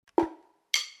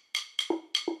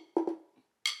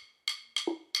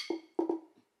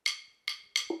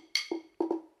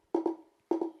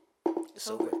It's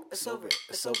over. It's over.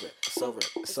 It's over. It's over.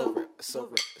 It's over. It's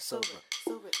over. It's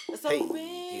over. It's Hey, over.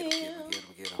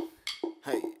 get him.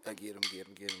 Hey, I get him.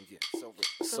 It's over.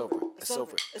 It's over. It's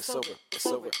over. It's over. It's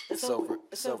over. It's over.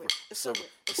 It's over. It's over.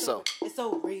 It's over. It's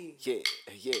over.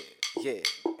 Yeah.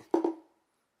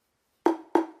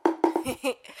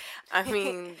 I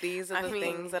mean, these are the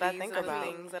things that I think about.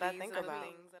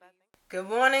 Good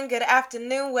morning, good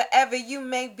afternoon, wherever you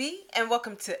may be, and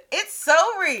welcome to It's So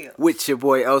Real. With your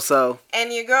boy Oso.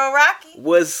 And your girl Rocky.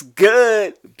 What's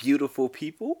good, beautiful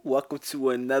people? Welcome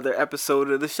to another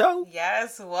episode of the show.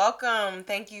 Yes, welcome.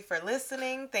 Thank you for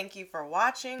listening. Thank you for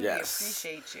watching. Yes. We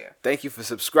appreciate you. Thank you for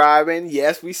subscribing.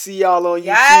 Yes, we see y'all on YouTube.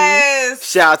 Yes.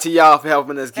 Shout out to y'all for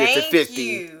helping us get to Thank 50.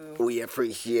 you. We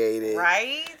appreciate it.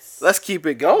 Right? Let's keep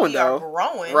it going, We though. are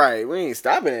growing. Right, we ain't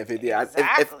stopping at 50.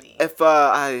 Exactly. If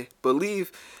I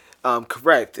believe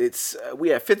correct, it's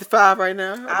we at 55 right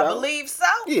now. I believe so.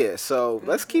 Yeah, so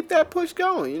let's keep that push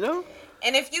going, you know?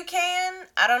 And if you can,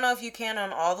 I don't know if you can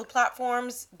on all the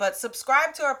platforms, but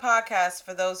subscribe to our podcast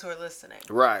for those who are listening.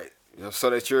 Right. You know,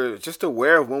 so that you're just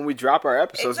aware of when we drop our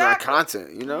episodes and our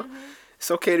content, you know?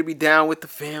 It's okay to be down with the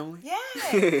family.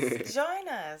 Yes. Join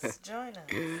us.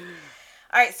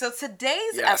 All right, so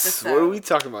today's episode. What are we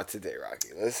talking about today, Rocky?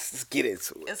 Let's get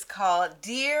into it. It's called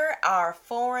Dear Our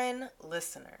Foreign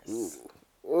Listeners.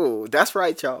 Ooh, that's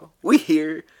right, y'all. We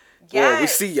here. Yes. Well, we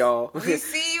see y'all. We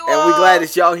see you all. And we glad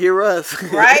that y'all hear us.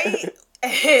 Right?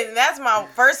 And that's my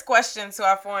first question to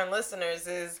our foreign listeners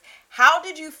is, how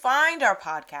did you find our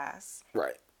podcast?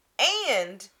 Right.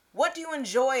 And what do you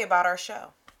enjoy about our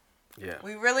show? Yeah.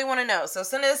 We really want to know. So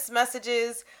send us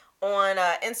messages on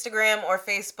Instagram or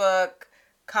Facebook.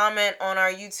 Comment on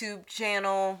our YouTube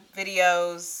channel,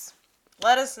 videos.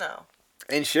 Let us know.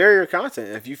 And share your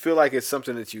content. If you feel like it's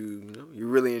something that you're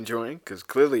really enjoying, because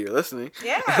clearly you're listening.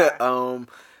 Yeah.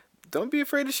 Don't be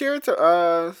afraid to share it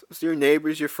to your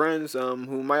neighbors, your friends,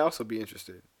 who might also be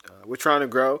interested. We're trying to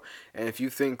grow, and if you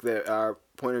think that our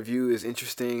point of view is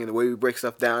interesting and the way we break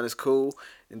stuff down is cool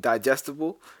and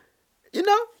digestible,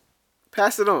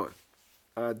 pass it on.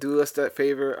 Do us that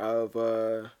favor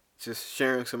of just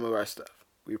sharing some of our stuff.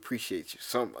 We appreciate you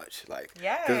so much.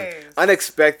 Yes.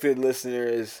 Unexpected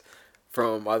listeners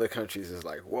from other countries is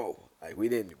like, whoa. Like we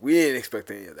didn't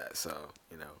expect any of that. So,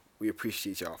 we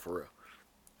appreciate y'all for real.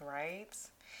 Right.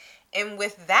 And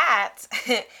with that,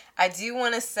 I do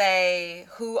want to say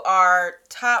who our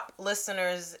top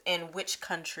listeners in which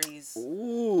countries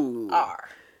are.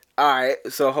 All right.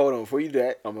 So hold on. Before you do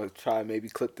that, I'm going to try maybe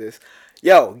clip this.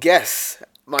 Yo, guess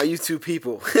my YouTube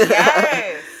people.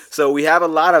 Yes. So we have a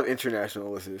lot of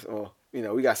international listeners. Oh,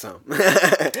 we got some.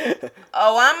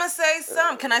 I'm gonna say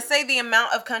some. Can I say the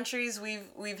amount of countries we've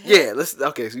hit? Yeah,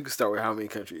 okay, so you can start with how many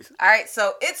countries. All right,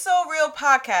 so It's So Real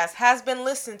podcast has been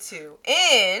listened to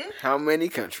in how many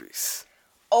countries?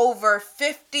 Over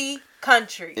 50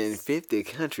 countries. In 50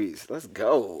 countries. Let's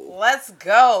go.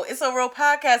 It's So Real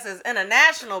podcast is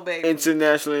international, baby.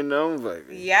 Internationally known,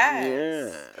 baby.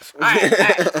 Yes. Yes. All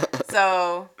right.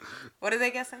 So, what are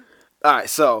they guessing? All right,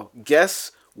 so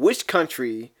guess which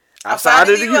country outside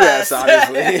of the U.S.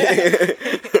 obviously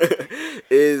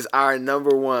is our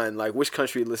number one. Like, which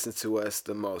country listens to us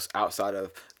the most outside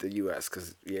of the U.S.?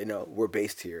 Because we're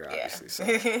based here, obviously. So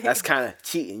that's kind of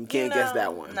cheating. You can't guess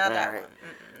that one. Not that one.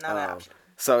 Not that option.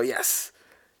 So yes,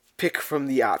 pick from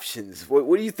the options.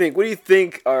 What do you think? What do you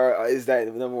think is that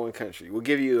number one country? We'll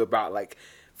give you about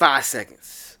 5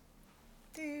 seconds.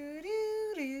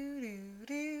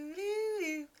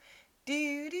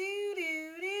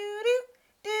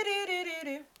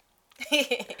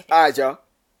 All right, y'all.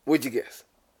 What'd you guess?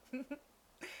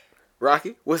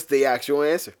 Rocky, what's the actual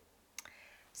answer?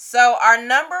 So our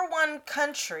number one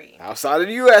country outside of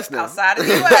the U.S. now. Outside of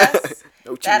the U.S.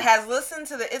 No that has listened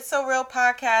to the It's So Real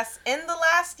podcast in the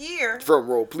last year. Drum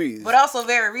roll, please. But also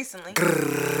very recently.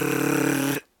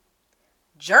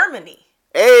 Germany.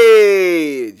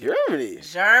 Hey, Germany.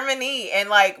 Germany and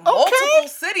multiple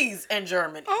cities in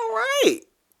Germany. All right.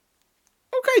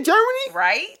 Okay, Germany.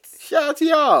 Right? Shout out to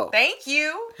y'all. Thank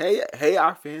you. Hey,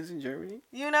 our fans in Germany.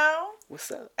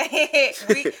 What's up?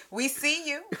 we see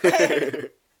you.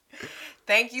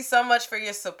 Thank you so much for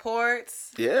your support.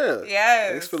 Yeah.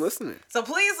 Yes. Thanks for listening. So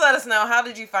please let us know, how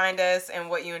did you find us and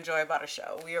what you enjoy about our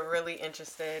show. We are really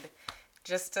interested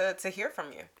just to hear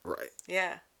from you. Right.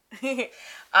 Yeah.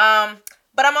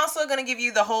 But I'm also going to give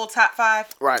you the whole top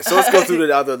 5. Right. So let's go through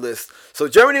the other list. So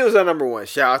Germany was our number one.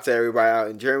 Shout out to everybody out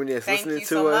in Germany that's listening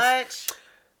to us. Thank you so much.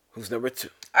 Who's number 2?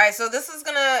 All right. So this is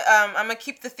going to, I'm going to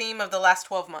keep the theme of the last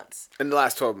 12 months. In the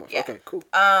last 12 months. Yeah. Okay, cool.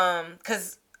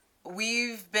 Because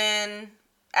we've been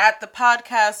at the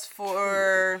podcast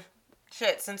for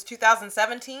since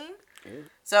 2017. Yeah.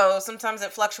 So sometimes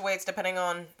it fluctuates depending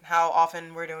on how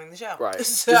often we're doing the show. Right.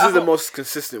 So, this is the most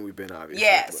consistent we've been, obviously.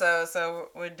 Yeah. But. So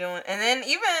we're doing, and then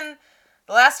even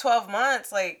the last 12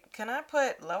 months, like, can I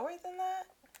put lower than that?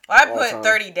 Well, I put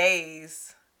 30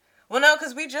 days. Well, no,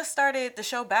 because we just started the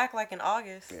show back like in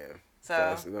August. Yeah.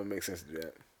 So it don't make sense to do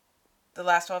that. The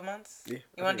last 12 months? Yeah.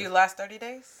 You want to do the last 30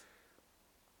 days?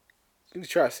 You can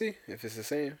try to see if it's the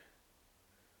same.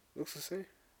 Looks the same.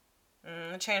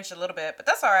 It changed a little bit, but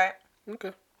that's all right.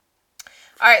 Okay.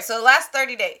 All right, so the last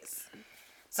 30 days.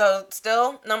 So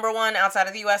still number 1 outside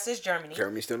of the U.S. is Germany.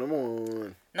 Germany's still number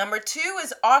 1. Number 2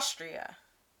 is Austria.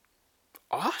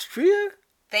 Austria?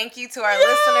 Thank you to our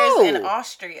listeners in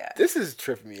Austria. This is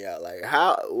tripping me out. Like,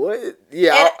 how? What?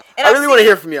 Yeah, and I really want to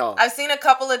hear from y'all. I've seen a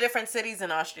couple of different cities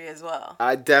in Austria as well.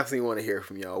 I definitely want to hear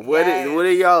from y'all. What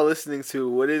are y'all listening to?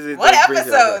 What is it? What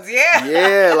episodes? Yeah.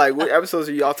 Yeah, like what episodes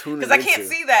are y'all tuning into? Because I can't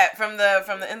see that from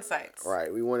the insights.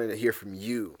 Right. We wanted to hear from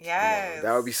you. Yes. You know,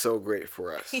 that would be so great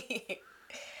for us. All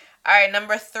right,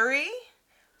 number 3,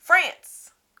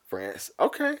 France. France.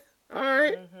 Okay. All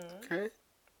right. Mm-hmm. Okay.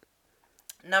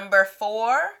 Number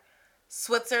 4,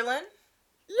 Switzerland.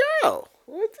 Yo,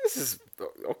 what? This is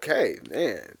okay,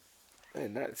 man. I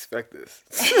did not expect this.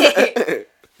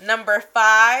 Number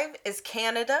 5 is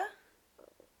Canada.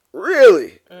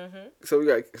 Really? Mm-hmm. So we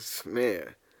got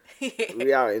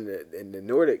we out in the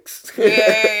Nordics.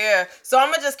 Yeah. So I'm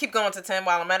gonna just keep going to 10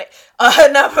 while I'm at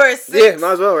it. Number 6. Yeah,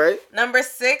 might as well, right? Number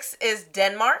 6 is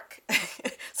Denmark.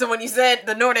 So when you said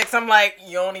the Nordics, I'm like,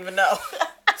 you don't even know.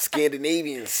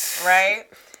 Scandinavians. Right.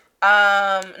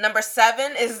 Number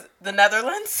 7 is the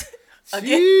Netherlands.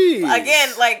 Again,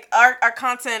 like our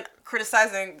content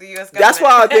criticizing the U.S. government. That's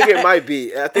why I think it might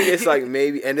be. I think it's like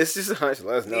maybe, and it's just a hunch.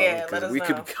 Let us know. Yeah, let us know.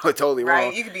 Could be totally wrong.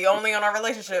 Right, you could be only on our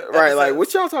relationship. Right, like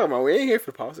what y'all talking about? We ain't here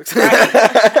for the politics.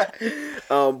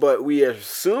 Right. But we are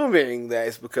assuming that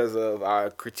it's because of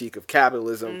our critique of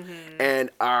capitalism and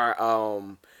our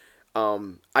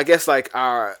I guess like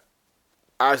our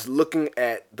looking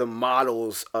at the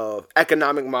models of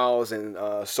economic models and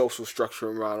social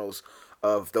structure models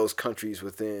of those countries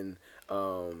within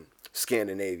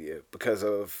Scandinavia because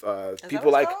of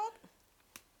people like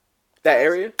that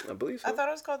area. I believe so. I thought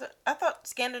it was called. I thought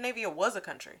Scandinavia was a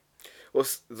country. Well,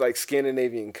 like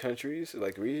Scandinavian countries,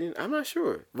 like region. I'm not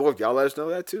sure. Well, y'all let us know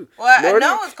that too. Well, I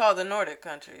know it's called the Nordic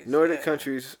countries. Nordic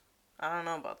countries. I don't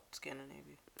know about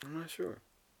Scandinavia. I'm not sure.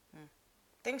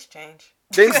 Things change.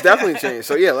 Things definitely change.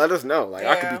 So yeah, let us know. Like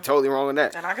I could be totally wrong on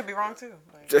that. And I could be wrong too.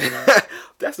 Like.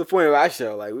 That's the point of our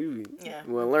show. Like we want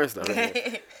to learn stuff.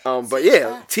 But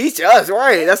yeah, teach us.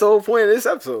 Right. That's the whole point of this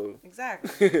episode.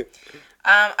 Exactly.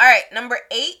 All right. Number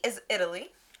 8 is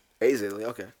Italy. 8 is Italy.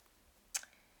 Okay.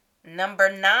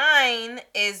 Number 9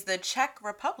 is the Czech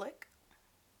Republic.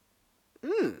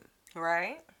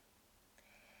 Right.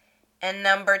 And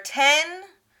number 10.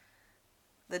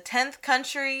 The 10th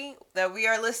country that we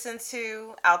are listened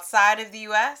to outside of the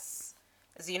U.S.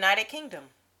 is the United Kingdom.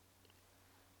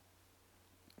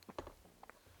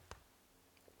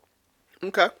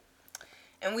 Okay.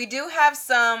 And we do have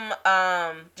some,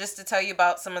 just to tell you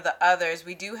about some of the others,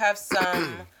 we do have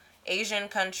some Asian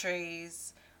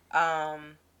countries,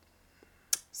 some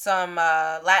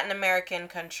Latin American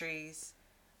countries,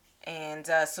 and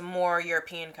some more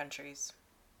European countries.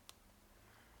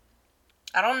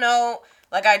 I don't know.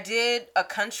 Like I did a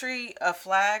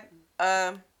flag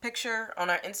picture on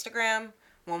our Instagram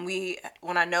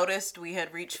when I noticed we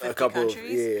had reached 50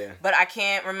 countries. Yeah. But I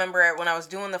can't remember it when I was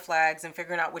doing the flags and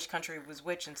figuring out which country was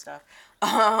which and stuff.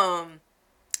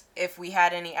 If we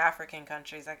had any African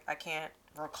countries, I can't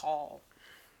recall.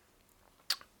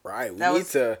 Right. We need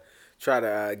to try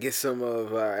to get some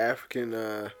of our African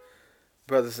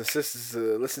brothers and sisters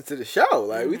to listen to the show.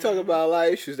 Like we talk about a lot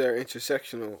of issues that are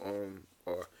intersectional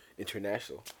or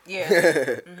international.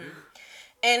 Yeah.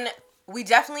 And we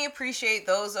definitely appreciate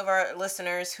those of our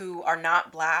listeners who are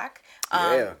not Black.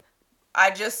 I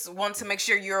just want to make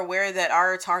sure you're aware that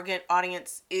our target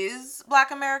audience is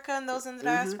Black America and those in the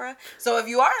diaspora. So if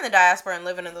you are in the diaspora and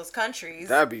living in those countries,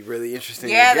 that'd be really interesting.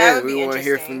 Yeah, that would be interesting. We want to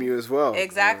hear from you as well.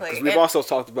 Exactly. Because we've also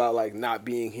talked about like not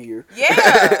being here.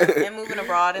 Yeah, and moving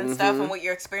abroad and stuff, and what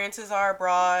your experiences are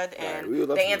abroad, and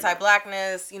the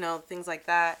anti-Blackness, things like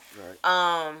that.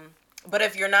 Right. But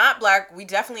if you're not Black, we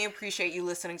definitely appreciate you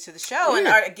listening to the show and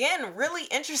are, again, really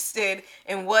interested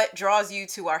in what draws you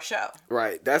to our show.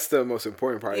 Right. That's the most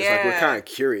important part. Yeah. It's like we're kind of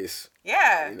curious.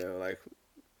 Yeah.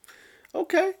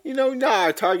 Okay, not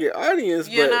our target audience,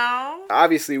 but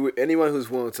obviously anyone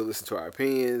who's willing to listen to our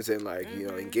opinions and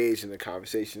engage in the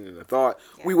conversation and the thought,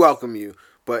 we welcome you.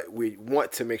 But we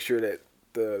want to make sure that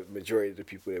the majority of the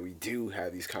people that we do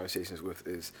have these conversations with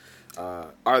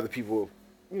are the people,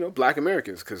 Black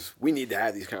Americans, because we need to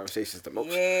have these conversations the most.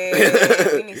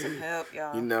 Yeah, we need some help,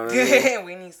 y'all. You know what I mean?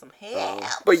 We need some help.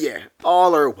 But yeah,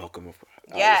 all are welcome.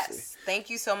 Obviously. Yes, thank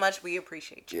you so much. We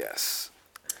appreciate you. Yes.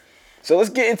 So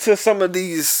let's get into some of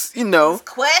these,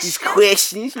 these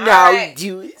questions. You know how we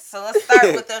do it. So let's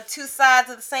start with the two sides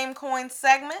of the same coin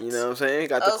segment. You know what I'm saying?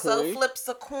 Got the also coin. flips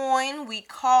a coin. We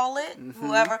call it. Mm-hmm.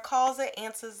 Whoever calls it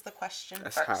answers the question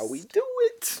That's first. how we do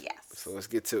it. Yes. So let's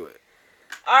get to it.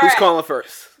 All Who's right. calling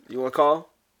first? You want to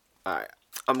call? All right.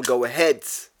 I'm going to go with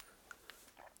heads.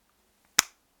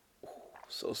 Ooh,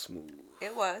 so smooth.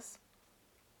 It was.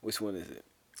 Which one is it?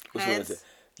 Which one is it?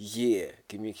 Yeah.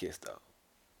 Give me a kiss, though.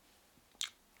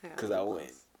 Because I win.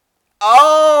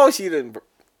 Oh, she didn't.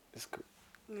 It's cool.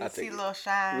 You see a little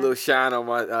shine. A little shine on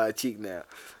my cheek now.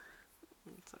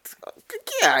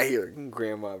 Get out of here,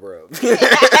 grandma, bro. All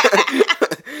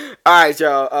right,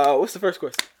 y'all. What's the first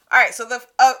question? All right, so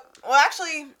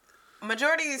actually,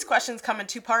 majority of these questions come in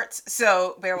two parts,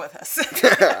 so bear with us.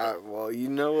 Well, you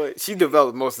know what? She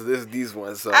developed most of these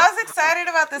ones. So I was excited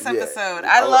about this episode.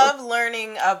 I love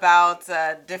learning about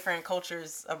different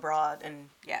cultures abroad, and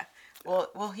yeah.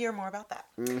 We'll hear more about that.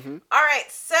 Mm-hmm. All right,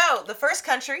 so the first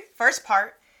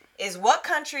part is what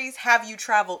countries have you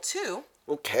traveled to?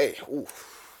 Okay. Ooh.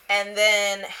 And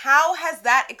then how has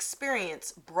that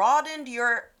experience broadened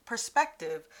your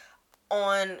perspective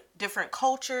on different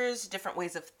cultures, different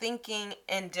ways of thinking,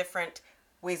 and different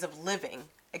ways of living,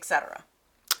 etc.?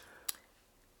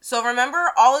 So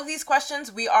remember, all of these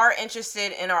questions, we are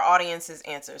interested in our audience's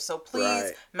answers. So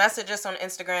please message us on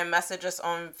Instagram, message us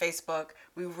on Facebook.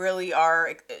 We really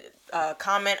are,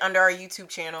 comment under our YouTube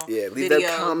channel. Yeah, leave them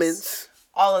comments.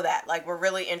 All of that. Like, we're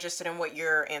really interested in what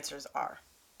your answers are.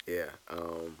 Yeah.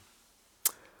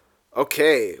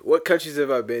 Okay, what countries have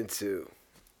I been to?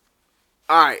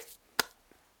 All right.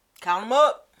 Count them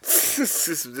up.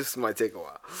 This might take a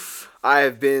while. I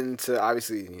have been to,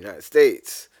 obviously, the United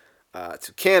States.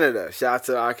 To Canada. Shout out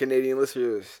to our Canadian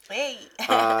listeners. Hey.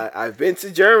 I've been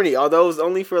to Germany, although it was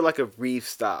only for like a brief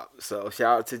stop. So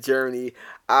shout out to Germany.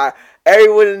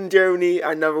 Everyone in Germany,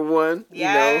 our number one.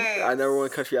 Yes. Our number one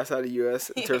country outside the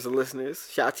U.S. in terms of listeners.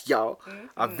 Shout out to y'all. Mm-hmm.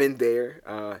 I've been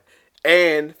there.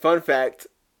 And fun fact,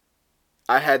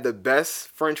 I had the best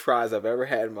French fries I've ever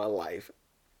had in my life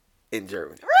in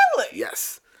Germany. Really?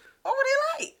 Yes. What were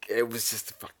they like? It was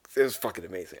just it was fucking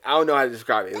amazing. I don't know how to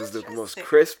describe it. It was the most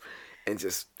crisp and it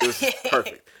was just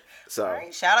perfect. So, all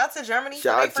right. Shout out to Germany.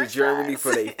 Shout out to Germany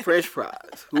for their French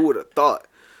fries. Who would have thought?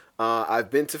 I've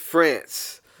been to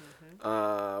France.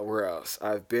 Mm-hmm. Where else?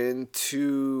 I've been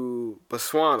to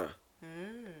Botswana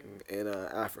in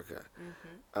Africa.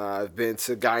 Mm-hmm. I've been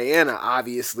to Guyana,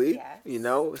 obviously. Yes.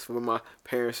 It's where my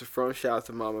parents are from. Shout out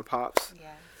to mom and pops.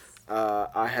 Yes.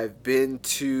 I have been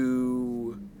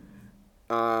to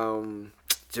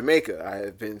Jamaica. I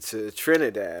have been to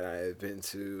Trinidad. I have been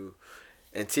to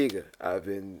Antigua. I've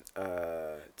been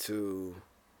to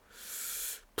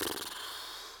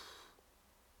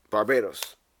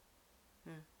Barbados.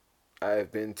 I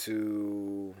have been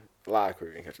to a lot of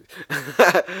Caribbean countries.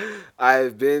 Have I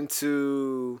been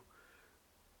to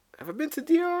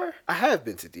DR? I have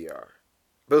been to DR.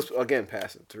 But it was, again,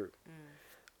 passing through.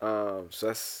 So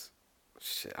that's...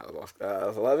 Shit, I lost. I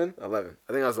was 11? 11.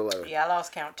 I think I was 11. Yeah, I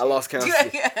lost count too. I lost count too.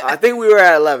 I think we were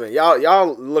at 11.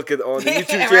 Y'all look at on the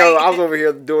YouTube channel. I was over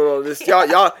here doing all this.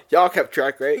 Y'all kept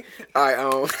track, right? All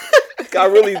right. I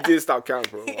really did stop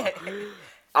counting for a while.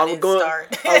 I'm going.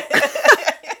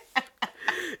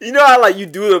 You know how like you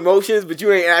do the motions, but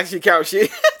you ain't actually count shit.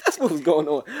 That's what was going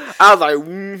on. I was like,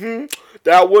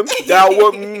 that one,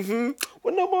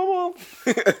 What no, mama?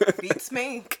 Beats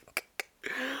me.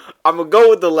 I'm gonna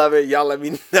go with 11. Y'all let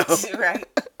me know. Right.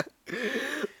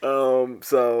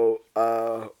 So,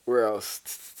 where else?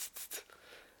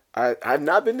 I've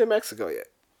not been to Mexico yet.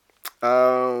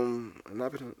 I've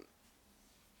not been.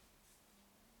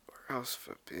 Where else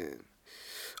have I been?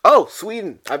 Oh,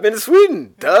 Sweden. I've been to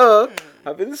Sweden. Duh.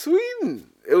 I've been to Sweden.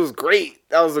 It was great.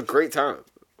 That was a great time.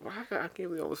 I can't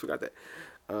believe I almost forgot that.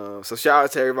 So shout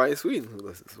out to everybody in Sweden who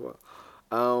listens as well.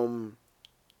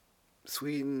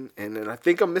 Sweden, and then I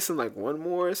think I'm missing like one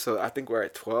more, so I think we're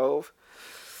at 12.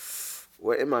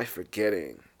 What am I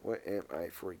forgetting? I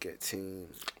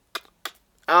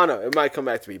don't know. It might come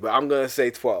back to me, but I'm gonna say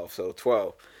 12. So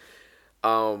 12.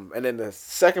 And then the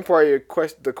second part of your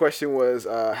question was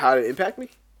how did it impact me?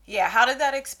 Yeah, how did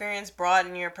that experience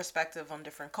broaden your perspective on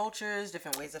different cultures,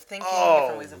 different ways of thinking,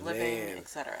 different ways of living,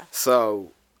 etc.?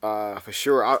 So For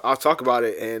sure. I'll talk about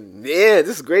it. And yeah,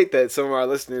 this is great that some of our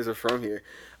listeners are from here.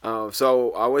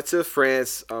 So I went to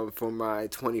France for my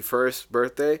 21st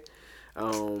birthday.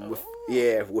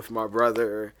 With my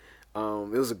brother.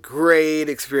 It was a great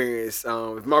experience.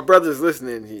 If my brother's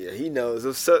listening here, he knows it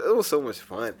was so much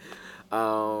fun.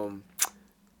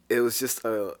 It was just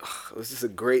a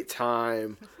great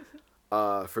time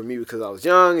for me because I was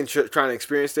young and trying to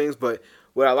experience things. But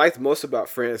what I liked most about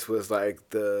France was like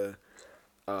it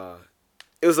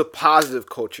was a positive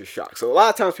culture shock. So a lot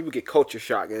of times people get culture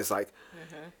shock and it's like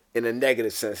in a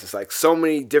negative sense. It's like so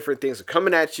many different things are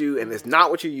coming at you and it's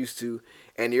not what you're used to.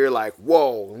 And you're like,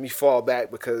 whoa, let me fall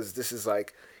back because this is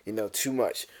like, too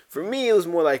much. For me, it was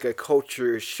more like a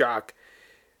culture shock,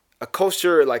 a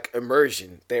culture like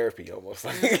immersion therapy almost.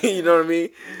 Like, you know what I mean?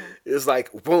 It's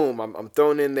like, boom, I'm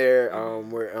thrown in there.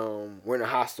 We're in a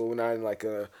hostel. We're not in like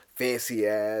a fancy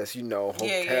ass,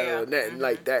 hotel, nothing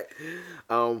like that.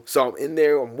 So I'm in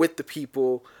there. I'm with the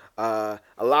people. A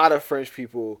lot of French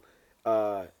people.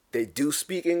 They do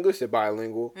speak English. They're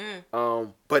bilingual,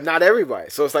 but not everybody.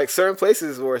 So it's like certain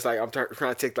places where it's like I'm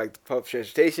trying to take like the public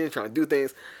transportation, trying to do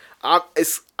things.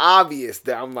 It's obvious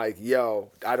that I'm like, yo,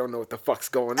 I don't know what the fuck's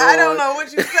going on. I don't know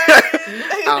what you say.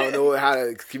 I don't know how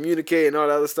to communicate and all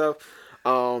that other stuff.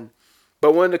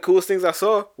 But one of the coolest things I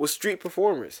saw was street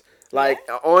performers. Like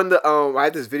on the I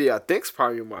had this video. I think it's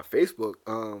probably on my Facebook.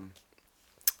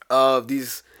 Of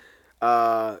these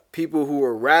people who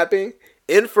were rapping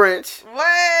in French.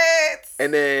 What?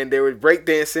 And then they were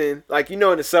breakdancing. Like, in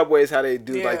the subways how they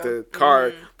do like the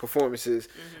car performances.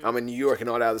 In New York and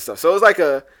all that other stuff. So it was like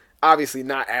a obviously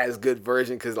not as good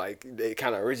version because like they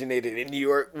kind of originated in New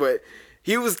York. But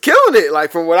he was killing it.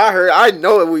 Like from what I heard, I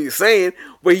know what he was saying,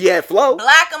 but he had flow.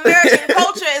 Black American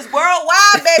culture is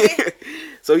worldwide, baby.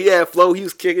 So he had flow. He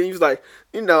was kicking. He was like,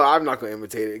 I'm not going to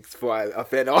imitate it before I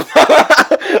offend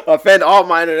all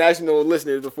my international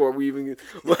listeners before we even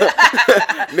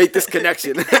make this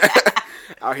connection.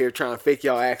 Out here trying to fake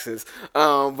y'all accents.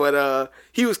 But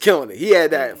he was killing it. He had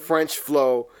that French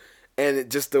flow. And it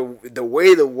just the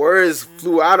way the words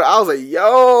flew out, I was like,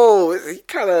 "Yo, he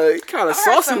kind of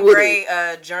saucy with it." Great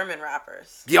German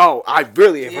rappers. Yo, I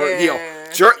really have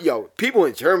heard. Yo, people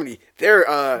in Germany, they're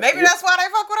maybe that's why they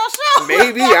fuck with our show.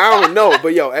 Maybe I don't know,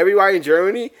 but yo, everybody in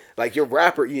Germany, like your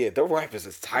rapper, the rappers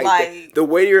is tight. Like, the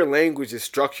way your language is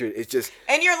structured, it's just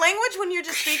and your language when you're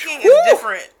just speaking is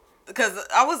different. Because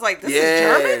I was like, this is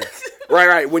German?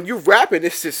 Right. When you rapping,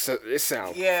 it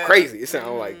sounds crazy. It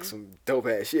sounds like some dope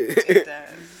ass shit. It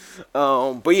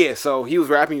does. But yeah, so he was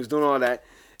rapping, he was doing all that.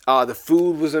 The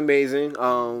food was amazing.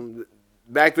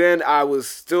 Back then, I was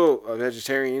still a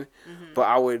vegetarian, but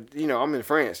I would, I'm in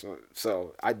France,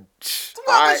 so what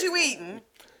was you eating?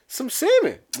 Some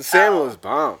salmon. The salmon was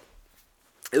bomb.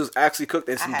 It was actually cooked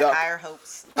and some duck. I had higher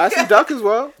hopes. I had some duck as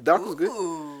well. Duck was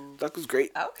good. Duck was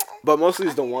great. Okay. But mostly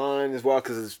it's the wine as well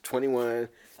because it's 21.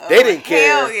 They didn't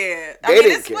care. Hell yeah.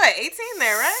 It's what, 18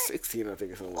 there, right? 16, I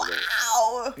think it's something like that.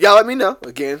 Wow. Y'all let me know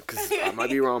again because I might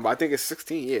be wrong, but I think it's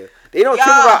 16, yeah. They don't trip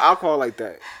about alcohol like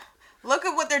that. Look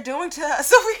at what they're doing to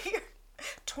us over here.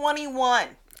 21.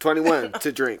 21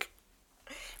 to drink.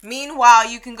 Meanwhile,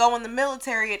 you can go in the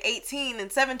military at 18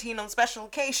 and 17 on special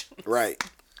occasions. Right.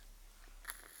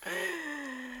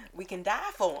 We can die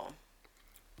for them.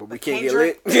 But we can't get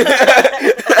lit.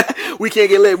 We can't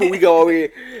get lit, but we go over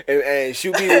here and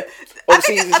shoot people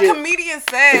overseas and shit. A comedian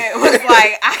said was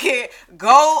like, I can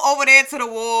go over there to the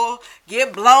wall,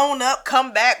 get blown up,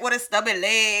 come back with a stubby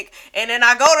leg, and then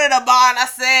I go to the bar and I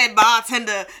said,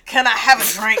 bartender, can I have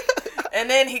a drink? And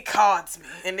then he cards me,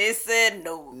 and they said,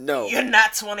 no, you're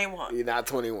not 21. You're not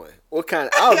 21. What kind?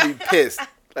 I would be pissed.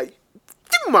 Like,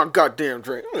 give me my goddamn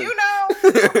drink. You know,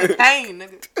 pain,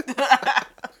 nigga.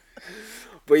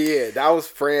 But yeah, that was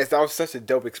France. That was such a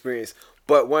dope experience.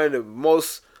 But one of the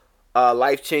most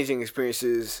life-changing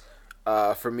experiences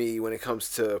for me when it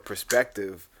comes to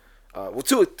perspective,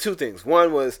 two things.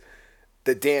 One was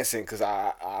the dancing because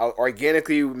I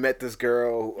organically met this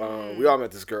girl. We all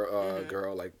met this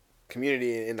girl like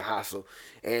community in the hostel,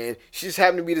 and she just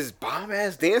happened to be this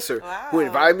bomb-ass dancer who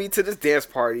invited me to this dance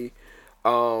party.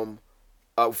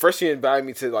 First she invited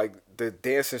me to like the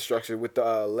dance instructor with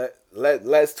the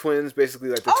Les twins, basically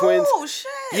like the twins. Oh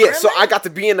shit! Yeah, really? So I got to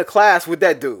be in the class with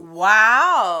that dude.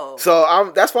 Wow.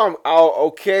 So that's why I'm all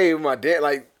okay with my dance.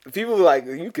 Like people were like,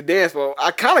 you could dance, but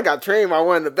I kind of got trained by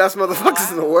one of the best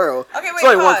motherfuckers in the world. Okay, wait. It's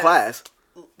only one class.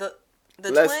 The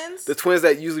twins. The twins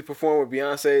that usually perform with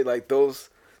Beyonce, like those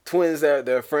twins that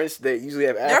they're French. They usually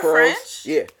have afros. They're French?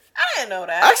 Yeah. I didn't know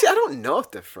that. Actually, I don't know if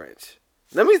they're French.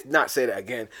 Let me not say that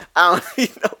again. I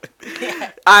don't know.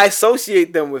 I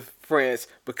associate them with France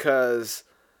because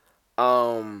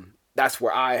That's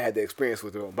where I had the experience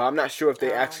with them. But I'm not sure if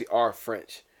they actually are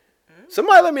French.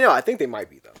 Somebody let me know. I think they might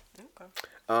be though.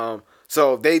 Okay.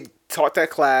 So they taught that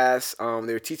class. They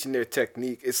were teaching their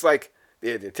technique. It's like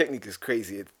their technique is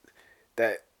crazy.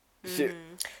 That shit.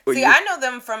 See, I know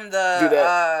them from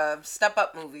the Step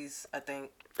Up movies. I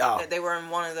think. Oh. They were in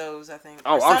one of those. I think.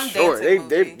 Oh, I'm sure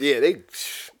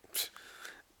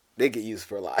they get used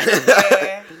for a lot.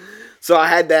 Yeah. So I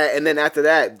had that, and then after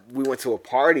that, we went to a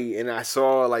party, and I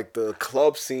saw like the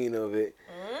club scene of it,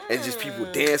 and just people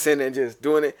dancing and just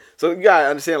doing it. So you gotta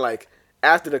understand, like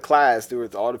after the class, there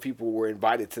was all the people were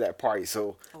invited to that party.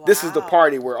 So this is the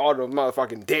party where all the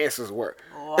motherfucking dancers were.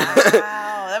 Wow,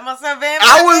 that must have been.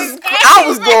 I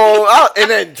was going out and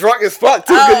then drunk as fuck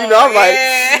too, because I'm like,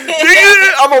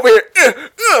 I'm over here.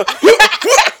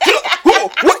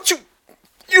 What you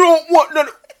don't want none.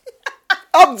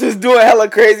 I'm just doing hella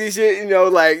crazy shit,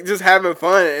 like just having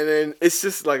fun, and then it's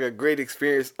just like a great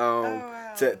experience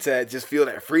to just feel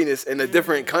that freeness in a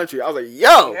different country. I was like,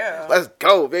 yo, let's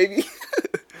go, baby.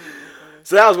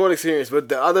 So that was one experience, but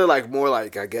the other more I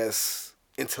guess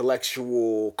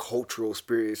intellectual, cultural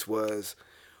experience was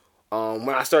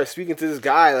when I started speaking to this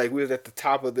guy. Like we was at the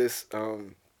top of this.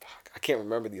 I can't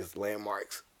remember these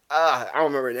landmarks. I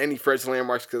don't remember any French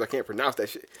landmarks because I can't pronounce that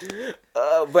shit.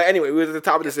 But anyway, we was at the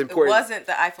top of this important. It wasn't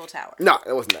the Eiffel Tower. No,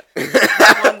 it wasn't that.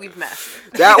 That one we've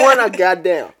mastered. That one I got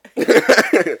down.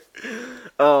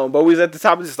 But we was at the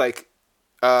top of this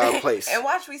place. And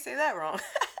watch we say that wrong.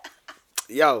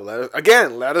 Yo,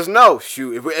 let us know.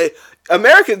 Shoot,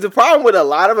 Americans. The problem with a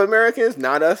lot of Americans,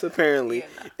 not us apparently,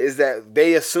 is that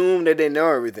they assume that they know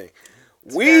everything.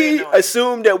 We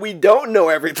assume that we don't know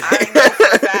everything. I know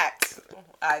for a fact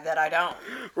that I don't.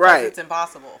 Right. It's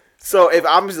impossible. So if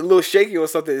I'm just a little shaky or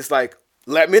something, it's like,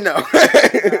 let me know.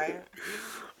 Right.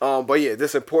 But yeah,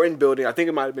 this important building. I think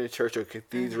it might have been a church or a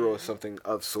cathedral or something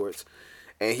of sorts.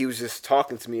 And he was just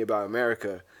talking to me about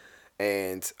America,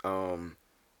 and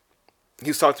he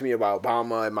was talking to me about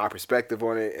Obama and my perspective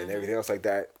on it and everything else like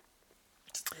that.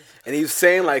 And he was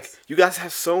saying you guys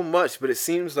have so much, but it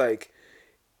seems like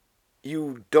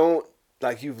you don't,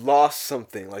 you've lost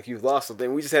something.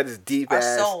 We just had this deep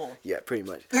ass soul. Yeah, pretty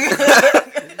much.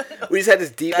 We just had this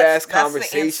deep ass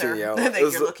conversation, yo. That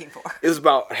you're looking for. It was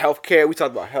about healthcare. We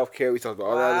talked about healthcare. We talked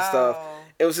about all that other stuff.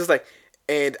 It was just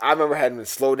and I remember having to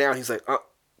slow down. He's like,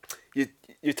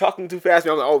 you're talking too fast.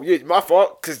 I'm like, oh, yeah, my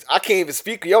fault, because I can't even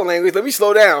speak your language. Let me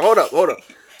slow down. Hold up.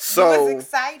 So, I was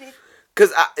excited.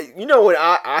 Because, when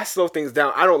I slow things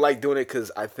down, I don't like doing it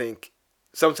because I think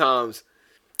sometimes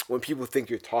when people think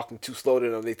you're talking too slow to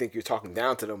them, they think you're talking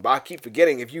down to them. But I keep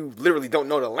forgetting, if you literally don't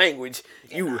know the language,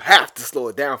 you have to slow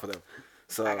it down for them.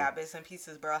 So I got bits and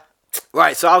pieces, bro.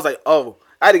 Right. So I was like, I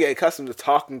had to get accustomed to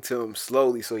talking to him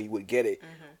slowly so he would get it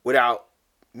without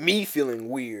me feeling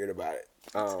weird about it.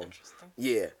 That's interesting.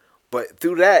 Yeah, but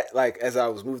through that, as I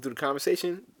was moving through the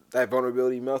conversation, that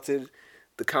vulnerability melted,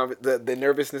 the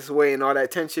nervousness away and all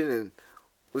that tension, and it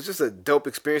was just a dope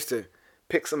experience to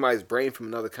pick somebody's brain from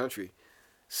another country,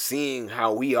 seeing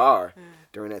how we are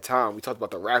during that time. We talked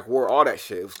about the Iraq War, all that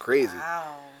shit. It was crazy.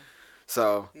 Wow.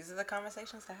 So these are the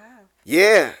conversations to have.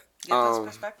 Yeah. Get those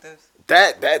perspectives.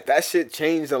 That shit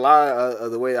changed a lot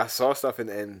of the way I saw stuff,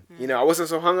 and I wasn't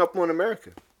so hung up on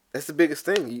America. That's the biggest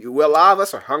thing. A lot of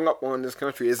us are hung up on this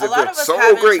country. A lot of us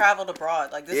haven't traveled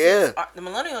abroad. The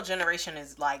millennial generation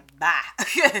is bah.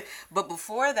 But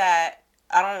before that,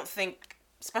 I don't think,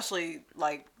 especially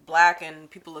black and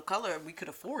people of color, we could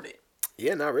afford it.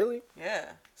 Yeah, not really. Yeah.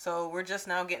 So we're just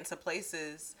now getting to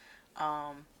places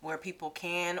where people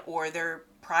can, or they're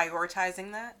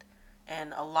prioritizing that.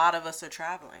 And a lot of us are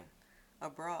traveling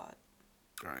abroad.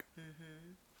 Right.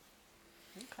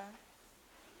 Okay.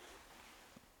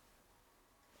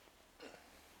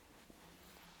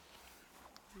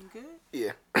 You good?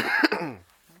 Yeah. Okay.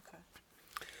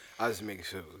 I was just making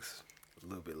sure it was a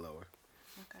little bit lower.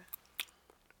 Okay.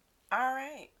 All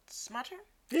right. It's my turn?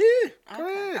 Yeah. Go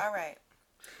ahead. All right.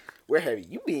 Where have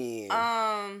you been?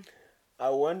 I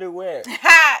wonder where.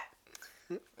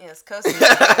 Yes, Costa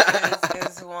Rica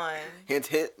is one.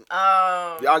 Hint.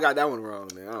 Y'all got that one wrong,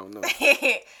 man. I don't know.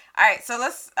 All right, so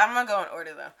I'm gonna go in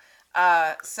order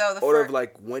though. So the order of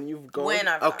when you've gone. When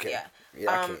I've gone, yeah.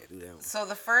 Yeah, I can't do that one.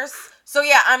 So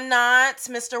I'm not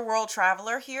Mr. World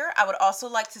Traveler here. I would also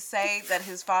like to say that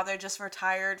his father just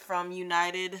retired from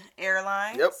United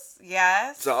Airlines. Yep.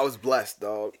 Yes. So I was blessed,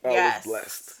 dog. I was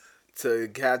blessed to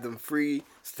have them free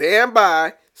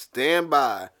standby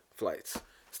flights.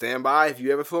 standby. If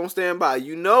you ever flown standby,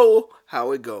 you know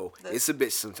how it go. It's a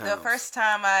bitch sometimes. The first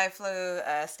time I flew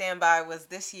standby was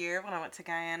this year when I went to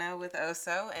Guyana with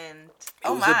Oso, and it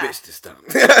was a bitch this time.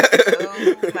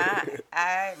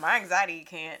 My anxiety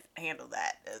can't handle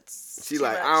that. She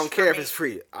like, I don't care if it's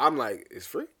free. I'm like, it's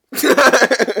free. I'm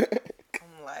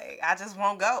like, I just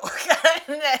won't go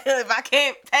if I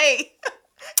can't pay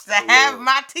to have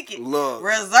my ticket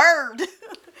reserved.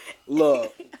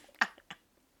 Love.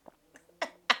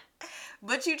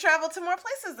 But you travel to more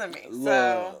places than me,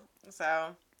 so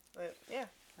yeah,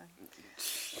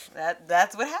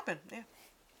 that's what happened. Yeah.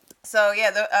 So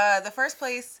yeah, the first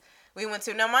place we went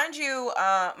to. Now, mind you,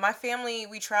 my family,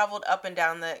 we traveled up and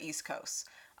down the East Coast.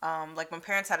 Like my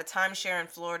parents had a timeshare in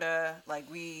Florida. Like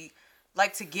we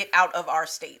like to get out of our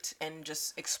state and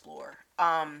just explore.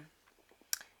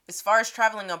 As far as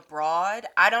traveling abroad,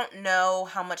 I don't know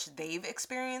how much they've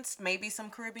experienced, maybe some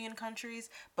Caribbean countries,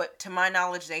 but to my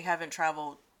knowledge, they haven't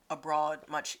traveled abroad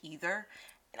much either.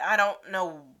 And I don't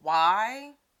know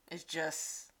why. It's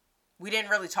just, we didn't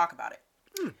really talk about it.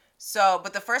 So,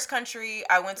 but the first country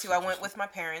I went with my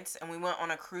parents, and we went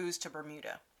on a cruise to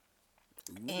Bermuda.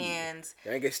 Ooh. And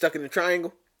you ain't get stuck in the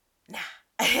triangle? Nah.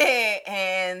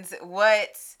 And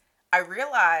what I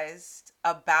realized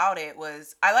about it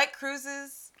was I like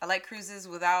cruises. I like cruises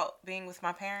without being with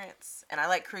my parents. And I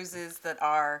like cruises that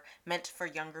are meant for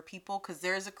younger people, because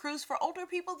there's a cruise for older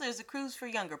people. There's a cruise for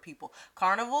younger people.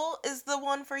 Carnival is the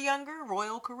one for younger.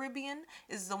 Royal Caribbean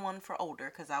is the one for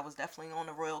older, because I was definitely on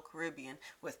the Royal Caribbean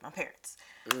with my parents.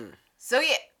 So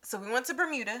yeah, so we went to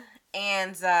Bermuda,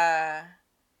 and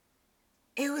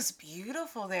it was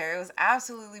beautiful there. It was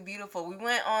absolutely beautiful. We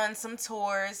went on some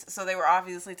tours, so they were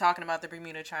obviously talking about the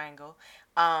Bermuda Triangle.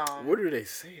 What do they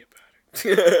say about it?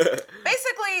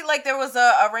 Basically, like, there was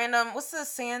a random, what's the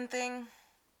sand thing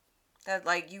that,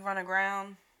 like, you run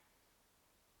aground?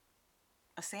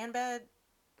 A sand bed?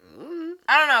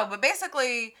 I don't know, but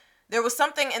basically there was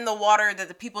something in the water that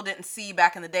the people didn't see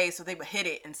back in the day, so they would hit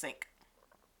it and sink.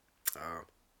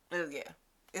 Yeah,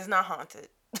 it's not haunted.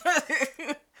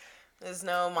 There's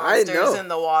no monsters in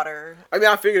the water. I mean,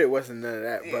 I figured it wasn't none of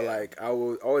that, but like, I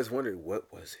always wondered,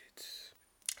 what was it?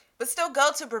 But still, go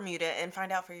to Bermuda and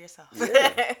find out for yourself.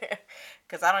 Yeah.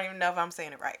 Because I don't even know if I'm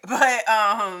saying it right. But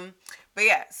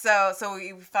yeah, so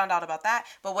we found out about that.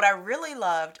 But what I really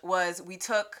loved was we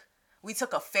took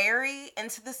a ferry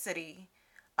into the city.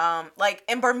 Like,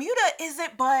 and Bermuda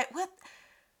isn't, but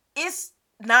it's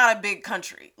not a big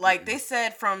country. Like, they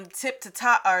said from tip to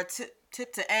top, or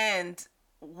tip to end,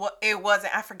 what it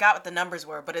wasn't, I forgot what the numbers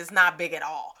were, but it's not big at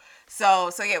all. So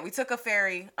yeah, we took a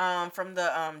ferry from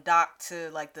the dock to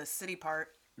like the city part,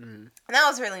 and that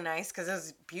was really nice because it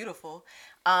was beautiful.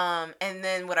 And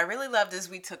then what I really loved is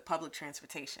we took public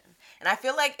transportation, and I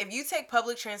feel like if you take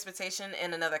public transportation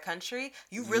in another country,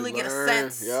 you really get a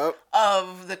sense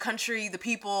of the country, the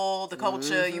people, the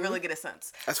culture. You really get a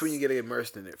sense. That's when you get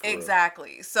immersed in it.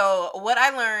 Exactly. Real. So what I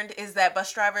learned is that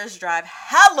bus drivers drive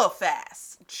hella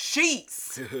fast.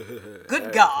 Jeez,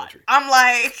 good God, country. I'm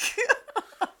like.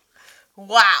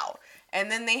 Wow.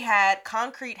 And then they had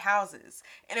concrete houses,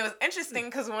 and it was interesting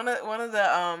because one of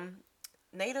the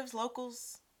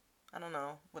locals, I don't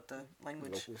know what the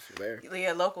language,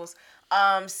 locals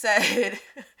said,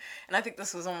 and I think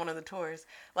this was on one of the tours,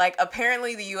 like,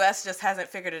 apparently the U.S. just hasn't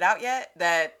figured it out yet,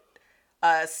 that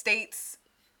states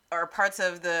or parts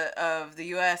of the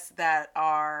U.S. that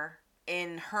are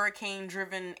in hurricane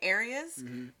driven areas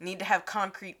need to have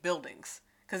concrete buildings.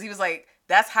 Because he was like,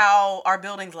 that's how our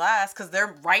buildings last, because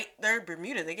they're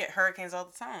Bermuda. They get hurricanes all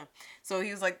the time. So he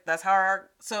was like, that's how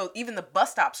so even the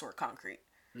bus stops were concrete.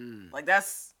 Like,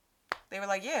 they were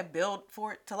like, yeah, build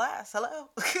for it to last. Hello.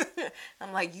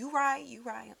 I'm like, you right.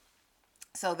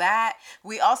 So that,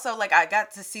 we also, like, I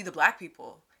got to see the black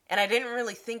people, and I didn't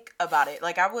really think about it.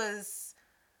 Like,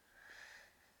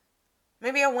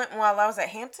 maybe I went while I was at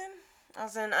Hampton. I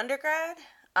was in undergrad.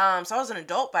 So I was an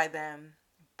adult by then,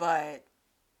 but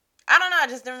I don't know. I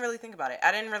just didn't really think about it.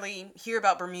 I didn't really hear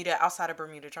about Bermuda outside of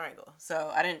Bermuda Triangle.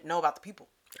 So I didn't know about the people.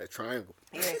 That triangle.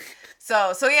 Yeah.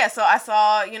 So I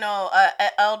saw,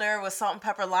 an elder with salt and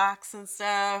pepper locks and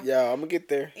stuff. Yeah, I'm going to get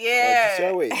there. Yeah.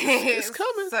 It's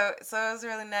coming. So it was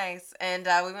really nice. And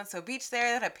we went to a beach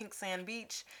there that had pink sand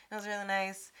beach. It was really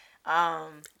nice. But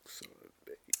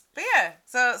yeah,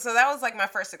 so that was like my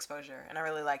first exposure, and I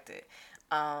really liked it.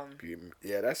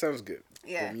 Yeah, that sounds good.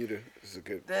 Yeah, Bermuda is a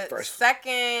good first.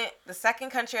 The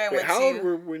second country I went to. How old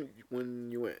were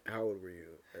when you went? How old were you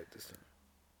at this time?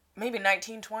 Maybe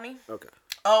 19, 20. Okay.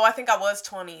 Oh, I think I was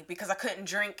 20 because I couldn't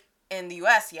drink in the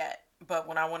U.S. yet. But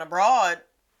when I went abroad,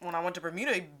 when I went to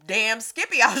Bermuda, damn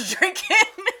Skippy, I was drinking.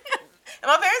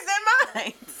 my parents didn't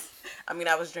mind. I mean,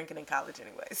 I was drinking in college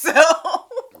anyway, so.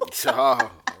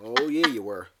 Oh yeah, you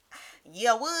were.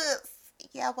 Yeah,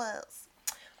 I was.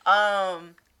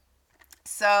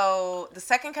 So the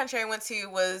second country I went to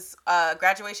was a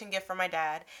graduation gift from my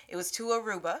dad. It was to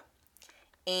Aruba,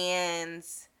 and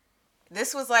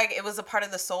this was like, it was a part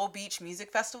of the Soul Beach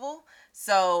Music Festival.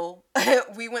 So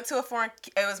we went to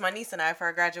it was my niece and I for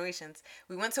our graduations.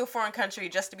 We went to a foreign country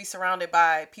just to be surrounded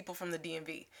by people from the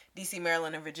DMV, DC,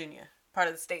 Maryland, and Virginia, part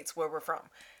of the states where we're from.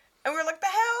 And we were like, the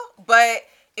hell? But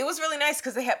it was really nice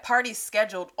because they had parties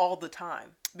scheduled all the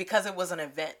time because it was an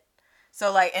event.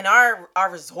 So like, and our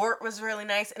resort was really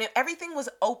nice, and everything was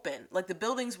open. Like the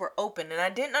buildings were open, and I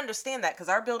didn't understand that because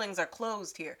our buildings are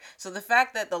closed here. So the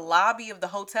fact that the lobby of the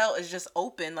hotel is just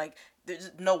open, like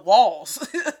there's no walls,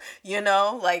 you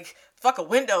know, like fuck a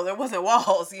window, there wasn't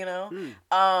walls, you know.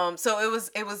 So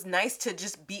it was nice to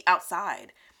just be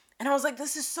outside, and I was like,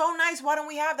 this is so nice. Why don't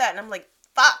we have that? And I'm like,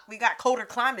 fuck, we got colder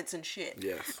climates and shit.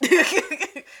 Yes.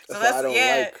 So that's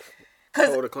like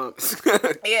colder climates.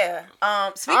 Yeah.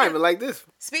 I don't even like this.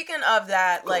 Speaking of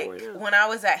that, like when I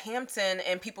was at Hampton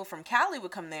and people from Cali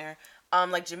would come there,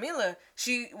 like Jamila,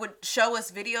 she would show us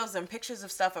videos and pictures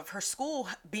of stuff of her school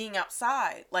being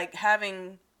outside, like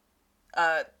having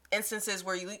instances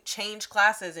where you change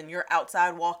classes and you're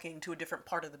outside walking to a different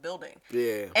part of the building.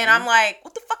 Yeah. And I'm like,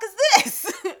 what the fuck is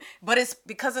this? But it's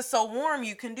because it's so warm,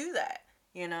 you can do that,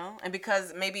 you know? And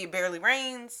because maybe it barely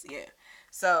rains. Yeah.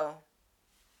 So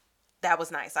that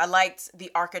was nice. I liked the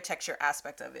architecture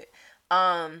aspect of it.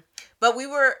 But when we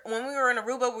were in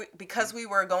Aruba, because we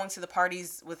were going to the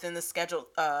parties within the scheduled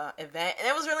event, and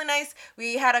it was really nice.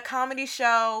 We had a comedy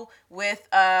show with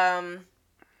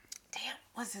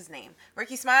what's his name?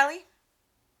 Ricky Smiley?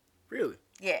 Really?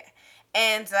 Yeah.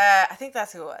 And I think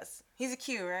that's who it was. He's a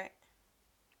Q, right?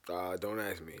 Don't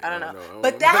ask me. I don't know.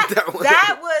 But that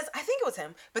was, I think it was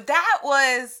him. But that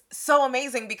was so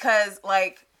amazing because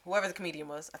like whoever the comedian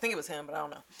was, I think it was him, but I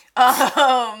don't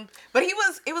know. But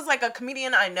it was like a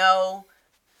comedian I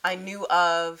knew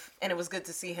of, and it was good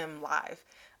to see him live.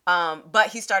 But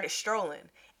he started strolling.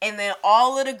 And then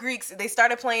all of the Greeks, they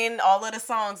started playing all of the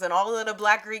songs, and all of the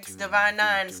Black Greeks, Divine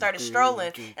Nine, started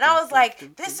strolling. And I was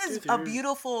like, this is a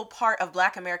beautiful part of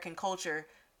Black American culture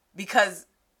because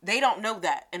they don't know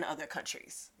that in other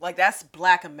countries. Like, that's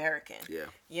Black American. Yeah.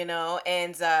 You know?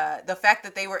 And the fact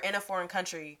that they were in a foreign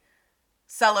country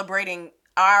celebrating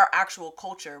our actual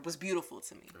culture was beautiful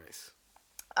to me. Nice.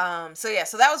 So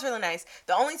that was really nice.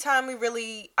 The only time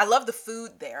I love the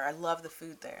food there.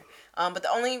 But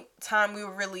the only time we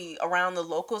were really around the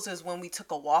locals is when we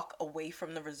took a walk away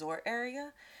from the resort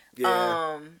area.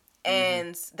 Yeah.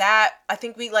 And that, I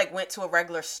think we like went to a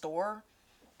regular store.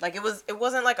 Like it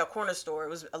wasn't like a corner store. It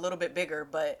was a little bit bigger,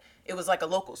 but it was like a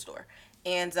local store.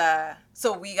 And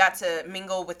so we got to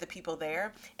mingle with the people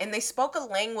there. And they spoke a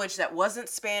language that wasn't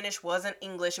Spanish, wasn't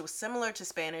English. It was similar to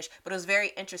Spanish, but it was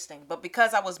very interesting. But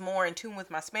because I was more in tune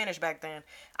with my Spanish back then,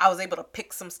 I was able to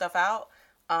pick some stuff out.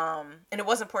 And it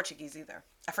wasn't Portuguese either.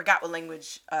 I forgot what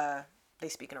language they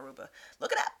speak in Aruba.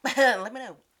 Look it up. Let me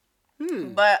know.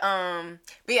 But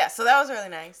yeah, so that was really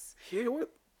nice. Yeah,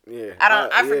 what? Yeah.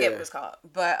 I forget what it's called.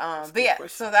 But yeah, question.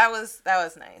 So that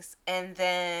was nice. And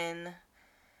then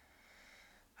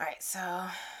all right, so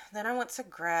then I went to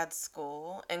grad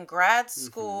school. In grad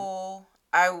school,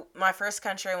 my first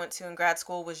country I went to in grad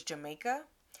school was Jamaica,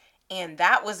 and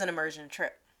that was an immersion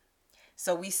trip.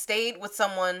 So we stayed with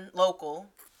someone local,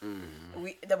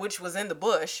 which was in the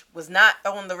bush, was not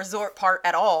on the resort part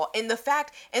at all. And the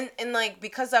fact, and like,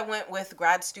 because I went with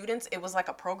grad students, it was like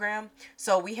a program.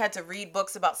 So we had to read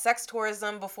books about sex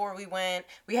tourism before we went.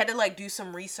 We had to like do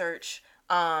some research.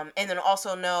 And then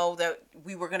also know that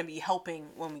we were going to be helping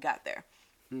when we got there.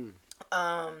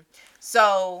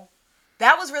 So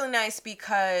that was really nice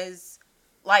because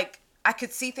like I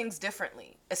could see things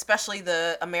differently, especially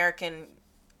the American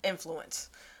influence.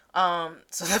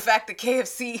 So the fact that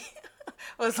KFC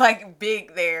was like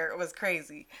big there was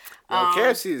crazy.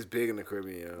 KFC is big in the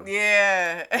Caribbean. Yo.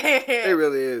 Yeah. It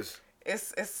really is.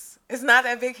 It's not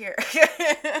that big here.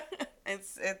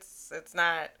 It's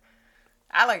not.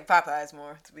 I like Popeyes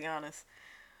more, to be honest.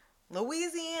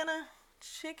 Louisiana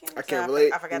chicken. I can't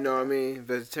relate. I forgot. You know what I mean?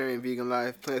 Vegetarian, vegan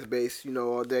life, plant-based,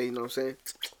 all day. You know what I'm saying?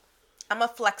 I'm a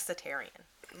flexitarian.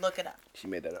 Look it up. She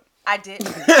made that up. I did.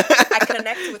 I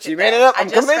connected with it. She made it up. I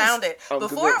just found it.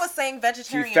 Before I was saying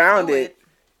vegetarian. She found it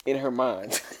in her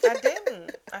mind. I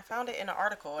didn't. I found it in an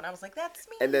article, and I was like, "That's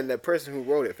me." And then the person who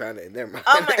wrote it found it in their mind.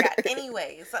 Oh my god.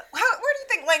 Anyways, where do you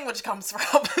think language comes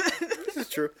from? This is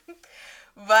true.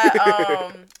 But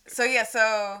so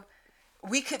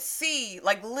we could see,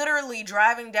 like, literally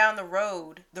driving down the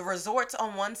road, the resorts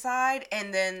on one side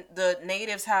and then the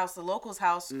natives' house, the locals'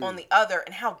 house on the other,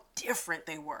 and how different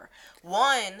they were.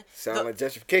 One... Sound like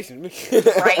gentrification to me.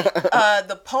 Right?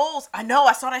 The poles... I know,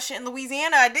 I saw that shit in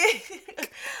Louisiana, I did.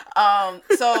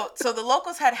 So the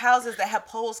locals had houses that had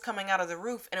poles coming out of the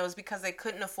roof, and it was because they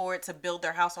couldn't afford to build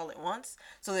their house all at once.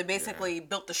 So they basically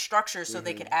built the structure so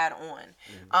they could add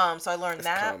on. So I learned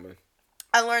that. Common.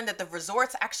 I learned that the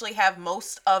resorts actually have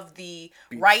most of the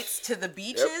rights to the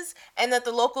beaches, and that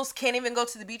the locals can't even go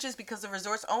to the beaches because the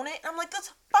resorts own it. And I'm like,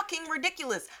 that's fucking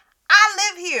ridiculous. I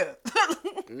live here.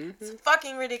 It's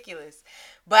fucking ridiculous.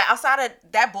 But outside of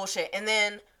that bullshit, and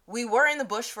then we were in the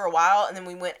bush for a while, and then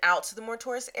we went out to the more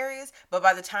tourist areas. But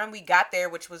by the time we got there,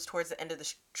 which was towards the end of the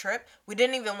trip, we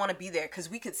didn't even want to be there because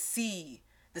we could see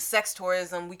the sex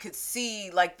tourism. We could see,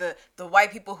 like, the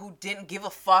white people who didn't give a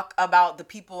fuck about the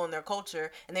people and their culture,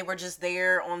 and they were just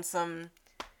there on some,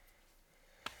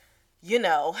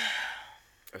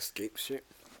 escape shit.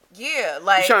 Yeah,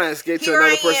 like, you're trying to escape to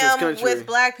another person's country with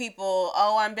black people.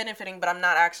 Oh, I'm benefiting, but I'm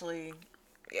not actually.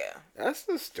 Yeah, that's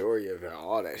the story of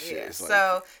all that shit.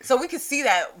 Yeah. So we could see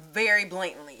that very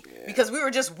blatantly because we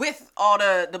were just with all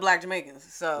the black Jamaicans,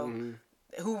 so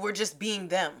who were just being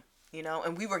them,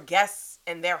 and we were guests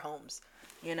in their homes,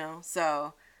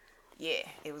 so yeah,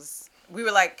 it was, we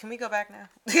were like, can we go back now?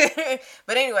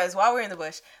 But anyways, while we're in the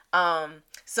bush,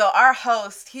 so our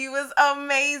host, he was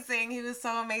amazing. He was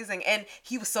so amazing, and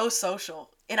he was so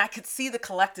social, and I could see the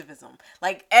collectivism.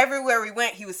 Like, everywhere we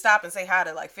went, he would stop and say hi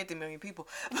to like 50 million people.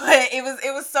 But it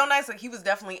was so nice. Like, he was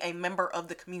definitely a member of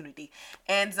the community,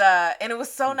 and it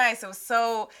was so nice. It was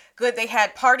so good. They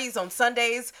had parties on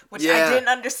Sundays, which I didn't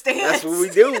understand. That's what we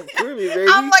do, baby.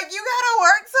 I'm like, you gotta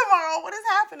work tomorrow. What is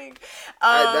happening?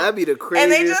 That'd be the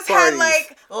craziest. And they just had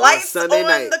like lights on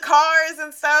night. The cars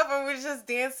and stuff, and we were just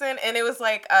dancing. And it was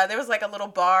like there was like a little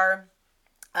bar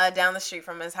down the street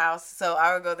from his house, so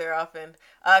I would go there often.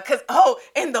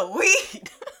 And the weed.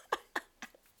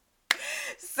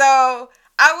 So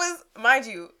I was, mind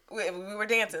you, we were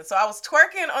dancing. So I was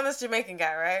twerking on this Jamaican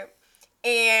guy, right?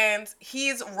 And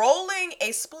he's rolling a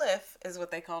spliff, is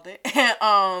what they called it,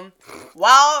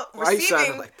 while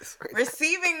receiving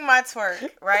my twerk,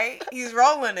 right? He's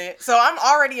rolling it. So I'm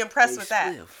already impressed with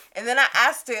that. And then I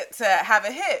asked it to have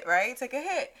a hit, right? Take a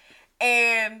hit.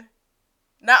 And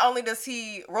not only does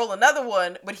he roll another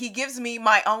one, but he gives me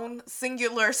my own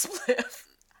singular spliff.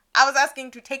 I was asking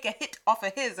to take a hit off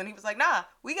of his, and he was like, nah,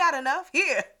 we got enough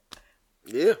here.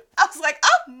 Yeah. I was like,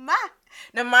 oh my.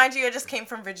 Now, mind you, I just came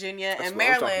from Virginia and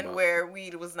Maryland, where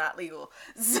weed was not legal.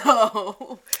 So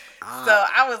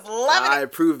I was loving it. I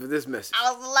approve of this message.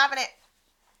 I was loving it.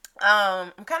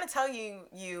 I'm kind of telling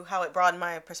you how it broadened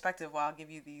my perspective while I'll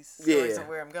give you these stories of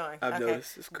where I'm going. I've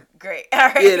noticed. It's cool. Great. All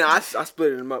right. Yeah, no, I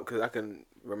split them up because I couldn't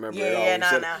remember it all. Yeah,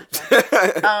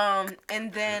 no.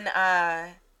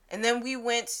 And then we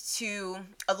went to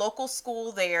a local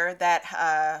school there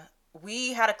that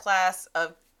we had a class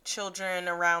of children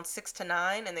around 6 to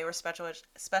 9, and they were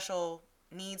special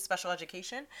needs, special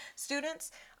education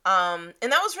students. And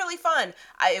that was really fun.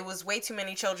 It was way too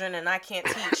many children, and I can't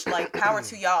teach. Like, power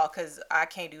to y'all, because I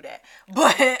can't do that.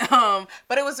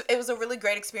 But it was a really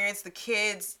great experience. The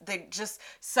kids, they just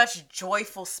such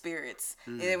joyful spirits.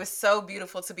 It was so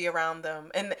beautiful to be around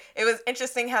them, and it was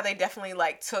interesting how they definitely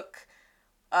like took,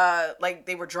 like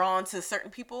they were drawn to certain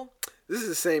people. This is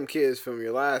the same kids from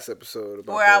your last episode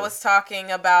about where I was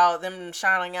talking about them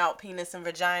shining out penis and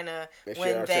vagina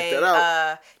when they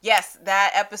yes,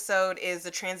 that episode is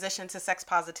a transition to sex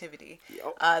positivity.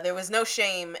 Yep. There was no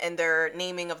shame in their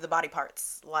naming of the body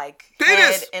parts, like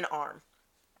penis, head and arm,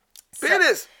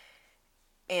 penis,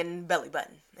 and belly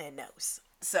button and nose.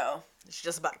 So it's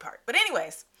just a body part. But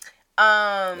anyways,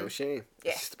 no shame.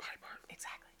 Yeah, it's just a body part.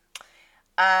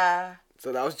 Exactly.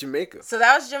 So that was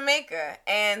Jamaica.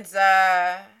 And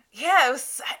yeah, it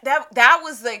was that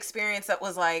was the experience that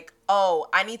was like, oh,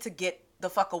 I need to get the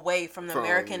fuck away from the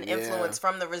American influence,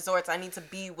 from the resorts. I need to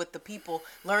be with the people,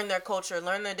 learn their culture,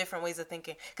 learn their different ways of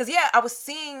thinking. Because I was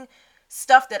seeing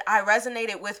stuff that I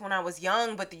resonated with when I was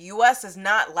young, but the U.S. is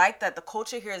not like that. The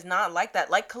culture here is not like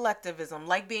that. Like collectivism,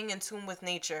 like being in tune with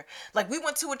nature. Like, we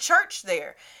went to a church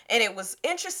there, and it was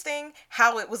interesting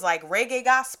how it was like reggae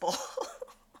gospel.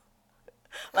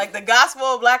 Like the gospel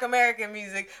of Black American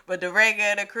music, but the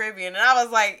reggae of the Caribbean. And I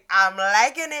was like, I'm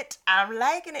liking it.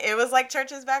 It was like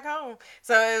churches back home.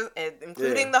 So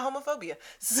including the homophobia.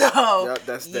 So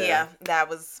that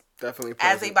was definitely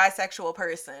present. As a bisexual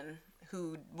person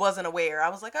who wasn't aware, I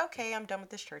was like, okay, I'm done with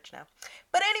this church now.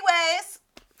 But anyways,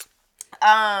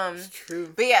 It's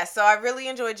true. But yeah, so I really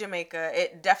enjoyed Jamaica.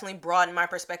 It definitely broadened my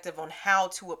perspective on how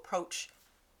to approach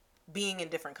being in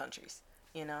different countries,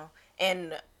 you know,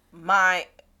 and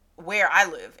where I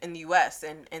live in the U.S.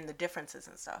 and the differences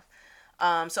and stuff.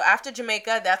 So after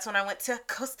Jamaica, that's when I went to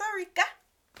Costa Rica.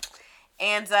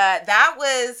 And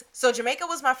Jamaica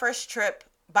was my first trip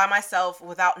by myself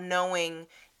without knowing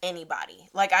anybody.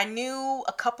 Like, I knew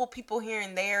a couple people here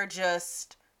and there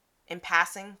just in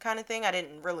passing kind of thing. I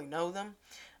didn't really know them.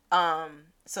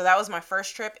 So that was my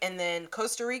first trip. And then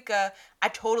Costa Rica, I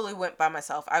totally went by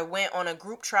myself. I went on a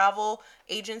group travel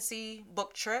agency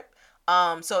book trip.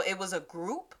 So it was a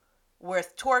group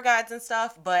with tour guides and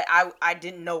stuff, but I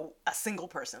didn't know a single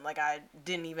person. Like, I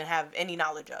didn't even have any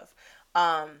knowledge of.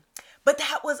 But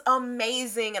that was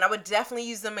amazing, and I would definitely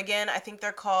use them again. I think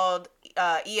they're called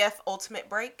EF Ultimate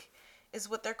Break is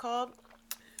what they're called.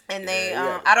 And they,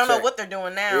 I don't know what they're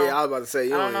doing now. Yeah, I was about to say,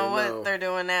 I don't know what they're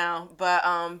doing now.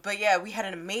 But yeah, we had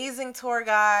an amazing tour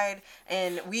guide,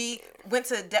 and we went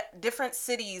to different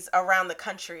cities around the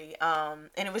country. And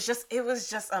it was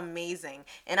just amazing.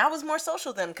 And I was more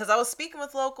social then, because I was speaking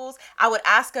with locals. I would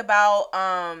ask about,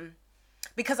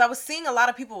 because I was seeing a lot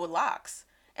of people with locks.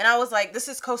 And I was like, this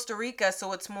is Costa Rica,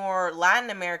 so it's more Latin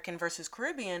American versus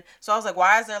Caribbean. So I was like,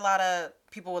 why is there a lot of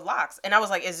people with locks? And I was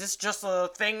like, is this just a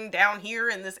thing down here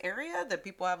in this area that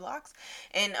people have locks?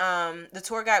 And the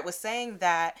tour guide was saying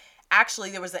that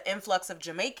actually there was an influx of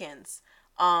Jamaicans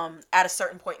at a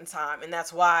certain point in time. And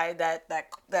that's why that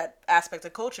aspect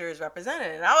of culture is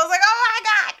represented. And I was like, oh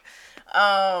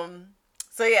my God!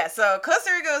 So yeah, so Costa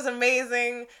Rica was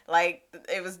amazing. Like,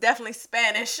 it was definitely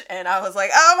Spanish, and I was like,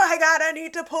 oh my God, I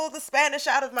need to pull the Spanish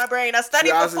out of my brain. I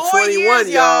studied for 4 years,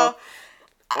 y'all.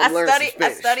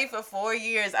 I studied for 4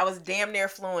 years. I was damn near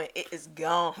fluent. It is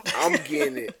gone. I'm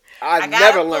getting it. I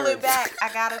never learned. I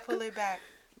gotta pull it back.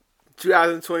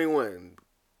 2021.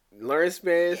 Learn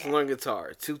Spanish, learn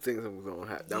guitar. 2 things I'm gonna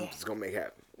have. I'm just gonna make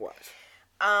happen. Watch.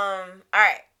 All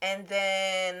right, and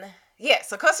then. Yeah,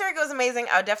 so Costa Rica was amazing.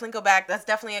 I would definitely go back. That's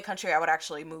definitely a country I would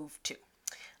actually move to.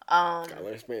 Gotta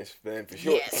learn Spanish, man, for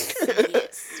sure. Yes,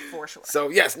 for sure. So,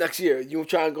 yes, next year, you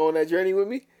try and go on that journey with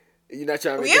me? You're not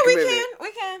trying to make a commitment?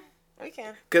 We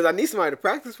can. Because I need somebody to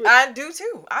practice with. I do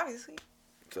too, obviously.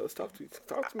 So, let's talk to me.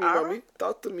 Talk to me about me.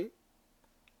 Talk to me.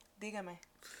 Dígame.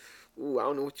 Ooh, I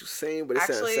don't know what you're saying, but it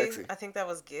sounds sexy. I think that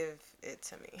was give it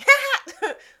to me.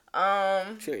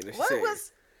 She ain't what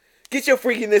was... Get your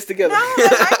freakiness together. No,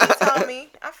 that might be tell me.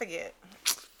 I forget.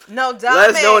 No, Dame. Let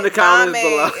us know in the comments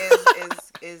below.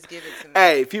 is give it to me.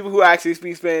 Hey, people who actually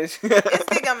speak Spanish. It's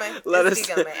dígame. Let it's us.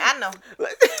 Dígame.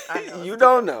 I know. You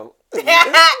don't know. I think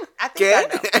I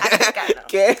know.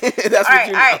 Okay. That's what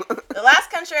you know. All right. The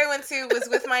last country I went to was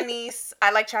with my niece.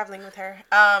 I like traveling with her.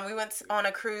 We went on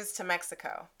a cruise to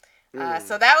Mexico.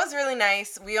 So that was really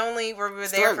nice. We were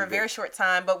there for a very short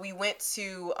time, but we went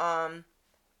to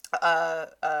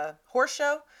a horse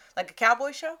show, like a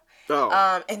cowboy show.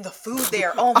 Oh. And the food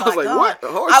there, oh my God. What?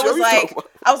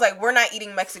 I was like, we're not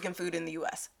eating Mexican food in the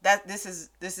US.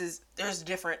 There's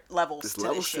different levels to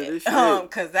this shit.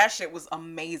 Cause that shit was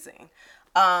amazing.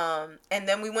 And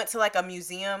then we went to like a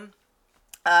museum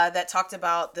that talked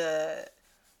about the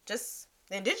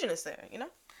indigenous there, you know?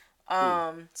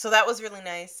 So that was really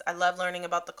nice. I love learning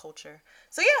about the culture.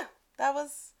 So yeah, that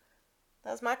was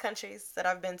my countries that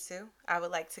I've been to. I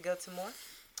would like to go to more.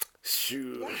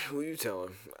 Shoot, who you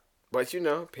telling? But you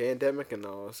know, pandemic and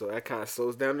all, so that kind of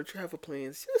slows down the travel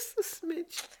plans just a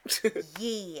smidge.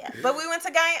 Yeah, but we went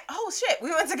to Guyana. Oh shit, we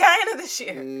went to Guyana this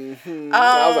year. Mm-hmm.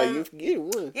 I was like, you forget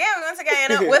one. Yeah, we went to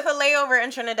Guyana with a layover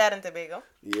in Trinidad and Tobago.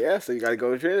 Yeah, so you got to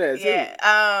go to Trinidad too.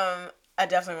 Yeah, I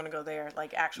definitely want to go there,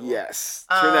 like actually. Yes,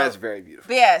 Trinidad's very beautiful.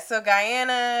 But yeah, so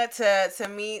Guyana to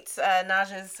meet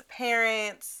Naja's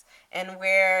parents and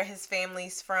where his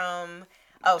family's from.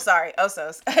 Oh, sorry,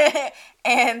 Osos.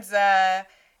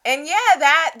 And yeah,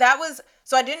 that was,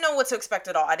 so I didn't know what to expect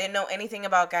at all. I didn't know anything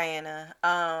about Guyana.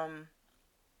 And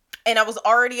I was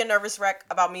already a nervous wreck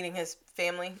about meeting his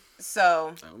family.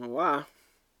 So I don't know why.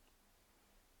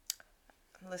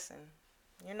 Listen,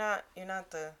 you're not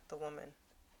the woman.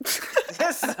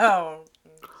 So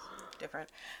different.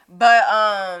 But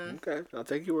okay, I'll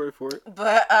take your word for it.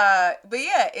 But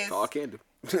yeah, it's all I can do.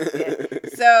 Yeah.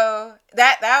 So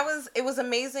it was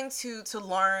amazing to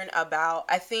learn about.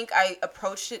 I think I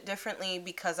approached it differently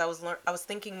because I was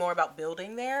thinking more about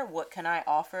building there. What can I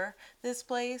offer this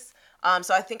place?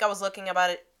 So I think I was thinking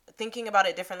about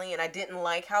it differently, and I didn't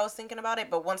like how I was thinking about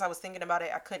it. But once I was thinking about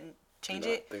it, I couldn't change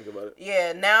it. Think about it.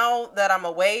 Yeah. Now that I'm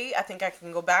away, I think I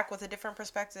can go back with a different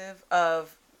perspective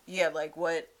of like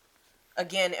what,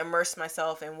 again, immerse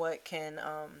myself in what can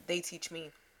they teach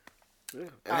me. Yeah.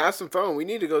 And have some fun. We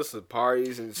need to go to some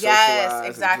parties and socialize. Yes,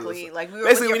 exactly. Like we were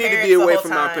basically, with your we need to be away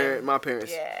from time. my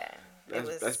parents. Yeah,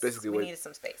 that's basically we what needed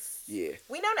some space. Yeah,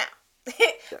 we know now.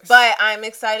 Yes. But I'm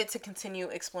excited to continue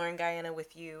exploring Guyana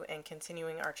with you and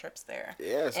continuing our trips there.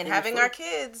 Yeah, and having our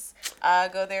kids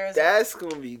go there as That's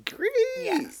gonna be great.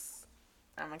 Yes,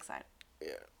 I'm excited.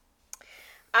 Yeah.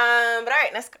 But all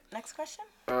right, next question.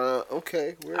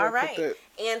 Okay. All right.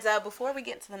 And before we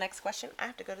get to the next question, I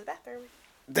have to go to the bathroom.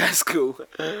 That's cool.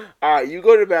 All right, you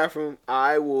go to the bathroom.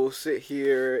 I will sit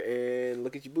here and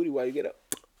look at your booty while you get up.